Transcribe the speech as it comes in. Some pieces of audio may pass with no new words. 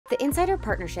The Insider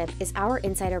Partnership is our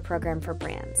insider program for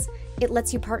brands. It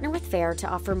lets you partner with Faire to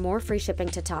offer more free shipping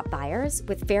to top buyers,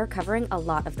 with Faire covering a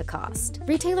lot of the cost.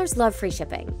 Retailers love free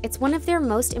shipping. It's one of their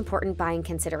most important buying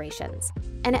considerations,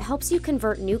 and it helps you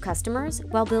convert new customers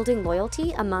while building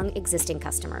loyalty among existing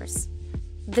customers.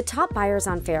 The top buyers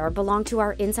on Faire belong to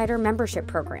our Insider Membership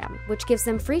program, which gives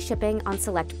them free shipping on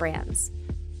select brands.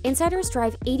 Insiders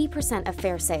drive 80% of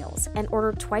Faire sales and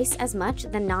order twice as much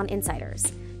than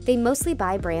non-insiders. They mostly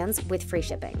buy brands with free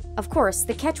shipping. Of course,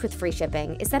 the catch with free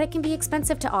shipping is that it can be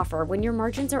expensive to offer when your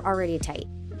margins are already tight.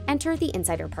 Enter the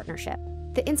Insider Partnership.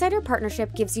 The Insider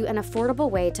Partnership gives you an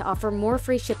affordable way to offer more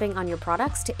free shipping on your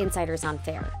products to insiders on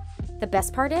Faire. The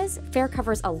best part is, Faire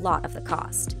covers a lot of the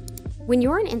cost. When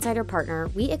you're an insider partner,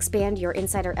 we expand your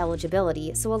insider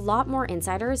eligibility so a lot more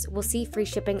insiders will see free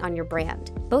shipping on your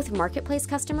brand, both marketplace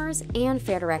customers and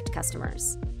Faire Direct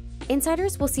customers.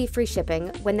 Insiders will see free shipping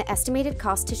when the estimated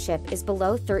cost to ship is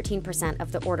below 13%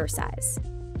 of the order size.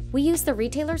 We use the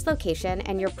retailer's location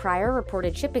and your prior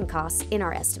reported shipping costs in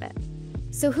our estimate.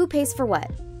 So who pays for what?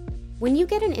 When you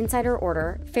get an insider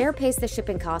order, Faire pays the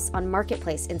shipping costs on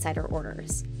marketplace insider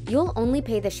orders. You'll only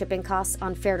pay the shipping costs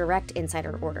on Faire Direct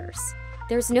insider orders.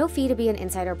 There's no fee to be an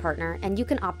insider partner, and you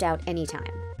can opt out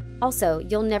anytime. Also,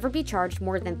 you'll never be charged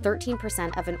more than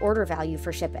 13% of an order value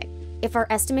for shipping. If our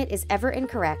estimate is ever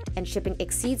incorrect and shipping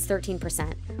exceeds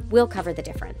 13%, we'll cover the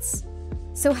difference.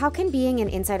 So how can being an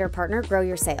insider partner grow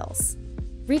your sales?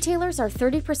 Retailers are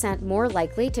 30% more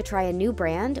likely to try a new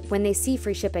brand when they see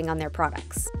free shipping on their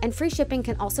products. And free shipping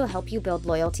can also help you build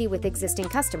loyalty with existing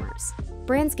customers.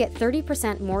 Brands get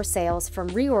 30% more sales from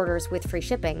reorders with free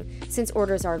shipping since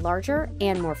orders are larger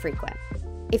and more frequent.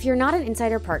 If you're not an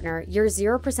insider partner, your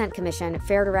 0% commission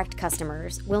Faire Direct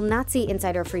customers will not see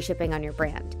insider free shipping on your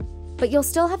brand. But you'll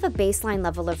still have a baseline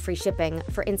level of free shipping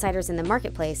for insiders in the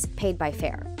marketplace paid by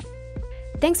Faire.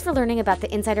 Thanks for learning about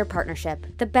the Insider Partnership,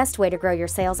 the best way to grow your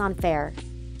sales on Faire.